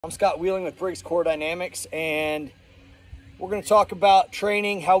I'm Scott Wheeling with Briggs Core Dynamics, and we're going to talk about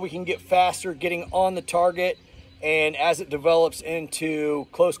training, how we can get faster getting on the target, and as it develops into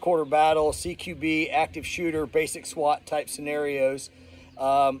close quarter battle, CQB, active shooter, basic SWAT type scenarios.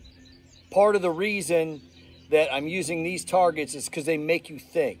 Part of the reason that I'm using these targets is because they make you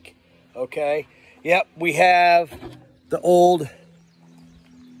think, okay? Yep, we have the old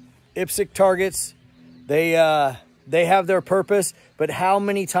IPSC targets. They have their purpose, but how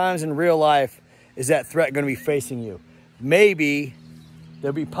many times in real life is that threat going to be facing you? Maybe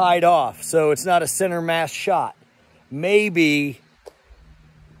they'll be pied off, so it's not a center mass shot. Maybe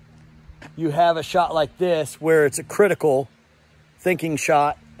you have a shot like this where it's a critical thinking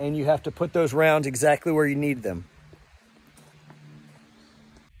shot and you have to put those rounds exactly where you need them.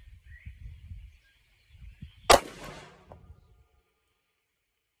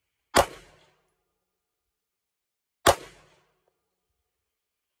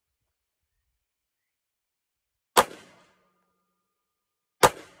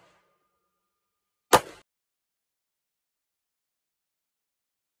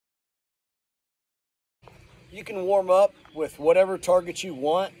 You can warm up with whatever target you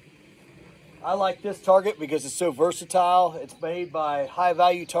want. I like this target because it's so versatile. It's made by High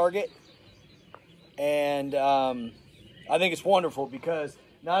Value Target. And I think it's wonderful because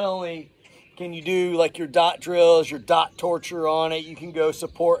not only can you do like your dot drills, your dot torture on it, you can go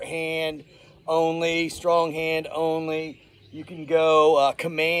support hand only, strong hand only. You can go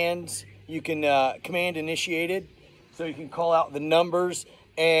commands. You can command initiated. So you can call out the numbers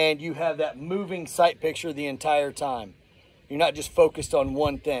and you have that moving sight picture the entire time. You're not just focused on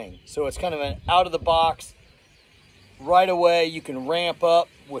one thing. So it's kind of an out of the box. Right away, you can ramp up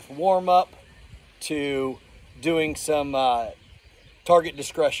with warm up to doing some target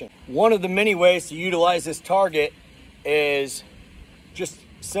discretion. One of the many ways to utilize this target is just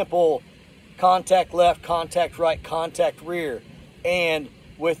simple contact left, contact right, contact rear. And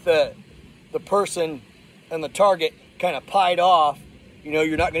with the person and the target kind of pied off, you know,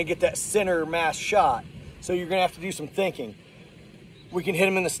 you're not going to get that center mass shot. So you're going to have to do some thinking. We can hit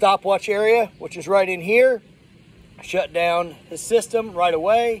him in the stopwatch area, which is right in here. Shut down his system right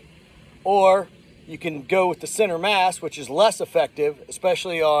away. Or you can go with the center mass, which is less effective,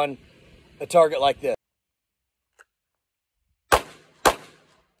 especially on a target like this.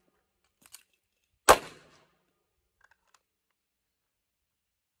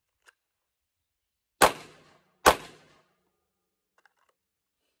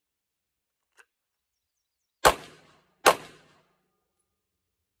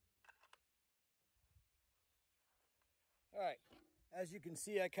 All right, as you can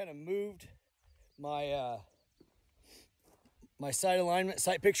see, I kind of moved my my sight alignment,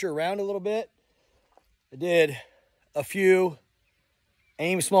 sight picture around a little bit. I did a few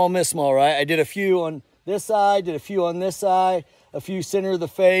aim small, miss small, right? I did a few on this side, did a few on this side, a few center of the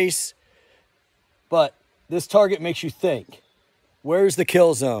face. But this target makes you think. Where's the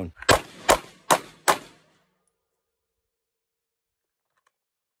kill zone?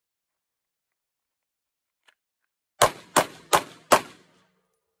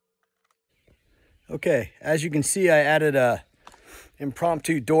 Okay, as you can see, I added a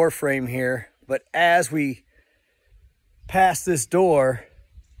impromptu door frame here, but as we pass this door,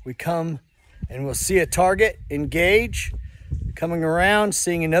 we come and we'll see a target engage, coming around,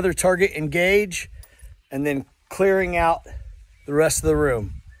 seeing another target engage, and then clearing out the rest of the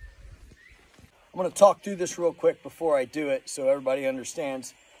room. I'm gonna talk through this real quick before I do it so everybody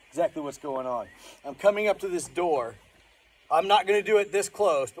understands exactly what's going on. I'm coming up to this door. I'm not gonna do it this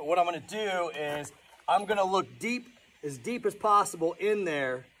close, but what I'm gonna do is I'm gonna look deep as possible in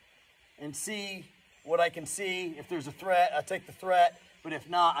there and see what I can see. If there's a threat, I take the threat, but if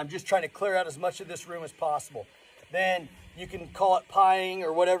not, I'm just trying to clear out as much of this room as possible. Then you can call it pieing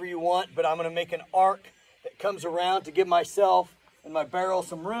or whatever you want, but I'm gonna make an arc that comes around to give myself and my barrel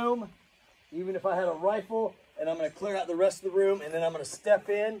some room, even if I had a rifle, and I'm gonna clear out the rest of the room, and then I'm gonna step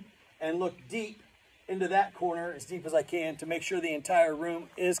in and look deep into that corner as deep as I can to make sure the entire room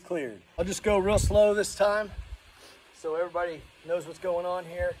is cleared. I'll just go real slow this time so everybody knows what's going on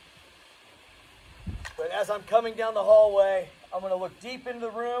here. But as I'm coming down the hallway, I'm gonna look deep into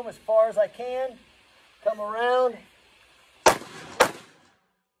the room as far as I can, come around.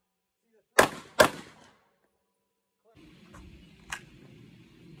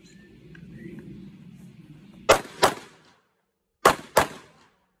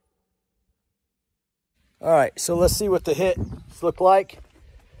 All right, so let's see what the hits look like.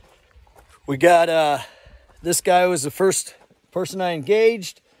 We got, this guy was the first person I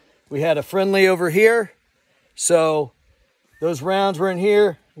engaged. We had a friendly over here. So those rounds were in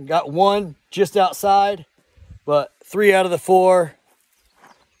here. Got one just outside, but 3 out of the 4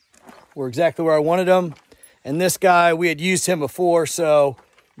 were exactly where I wanted them. And this guy, we had used him before, so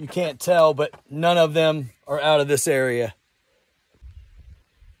you can't tell, but none of them are out of this area.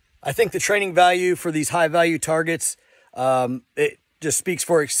 I think the training value for these high value targets, it just speaks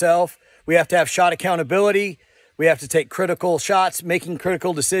for itself. We have to have shot accountability. We have to take critical shots, making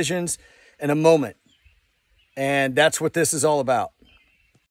critical decisions in a moment. And that's what this is all about.